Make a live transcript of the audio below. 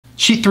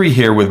Sheet 3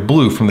 here with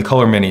blue from the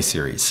Color Mini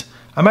series.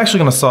 I'm actually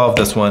going to solve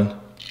this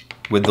one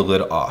with the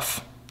lid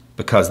off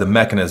because the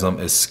mechanism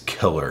is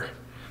killer.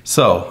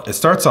 So it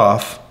starts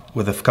off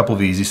with a couple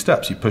of easy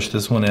steps. You push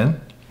this one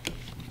in,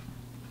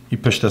 you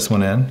push this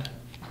one in,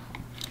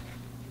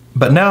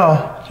 but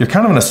now you're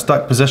kind of in a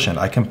stuck position.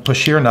 I can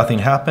push here, nothing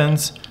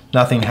happens,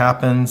 nothing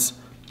happens,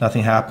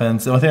 nothing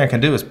happens. The only thing I can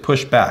do is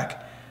push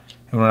back.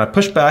 And when I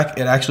push back,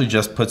 it actually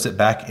just puts it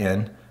back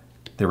in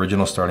the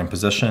original starting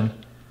position.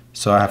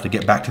 So I have to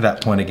get back to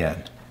that point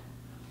again.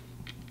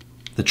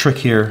 The trick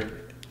here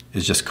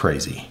is just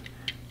crazy.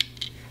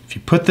 If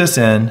you put this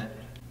in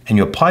and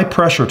you apply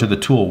pressure to the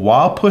tool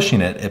while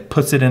pushing it, it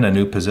puts it in a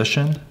new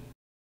position.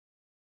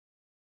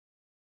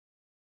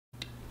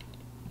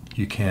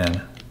 You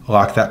can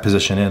lock that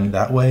position in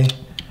that way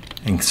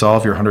and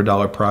solve your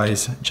 $100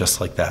 prize just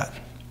like that.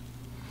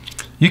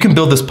 You can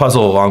build this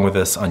puzzle along with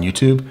this on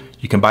YouTube.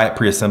 You can buy it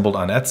pre-assembled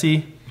on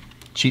Etsy.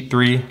 Sheet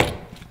 3,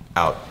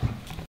 out.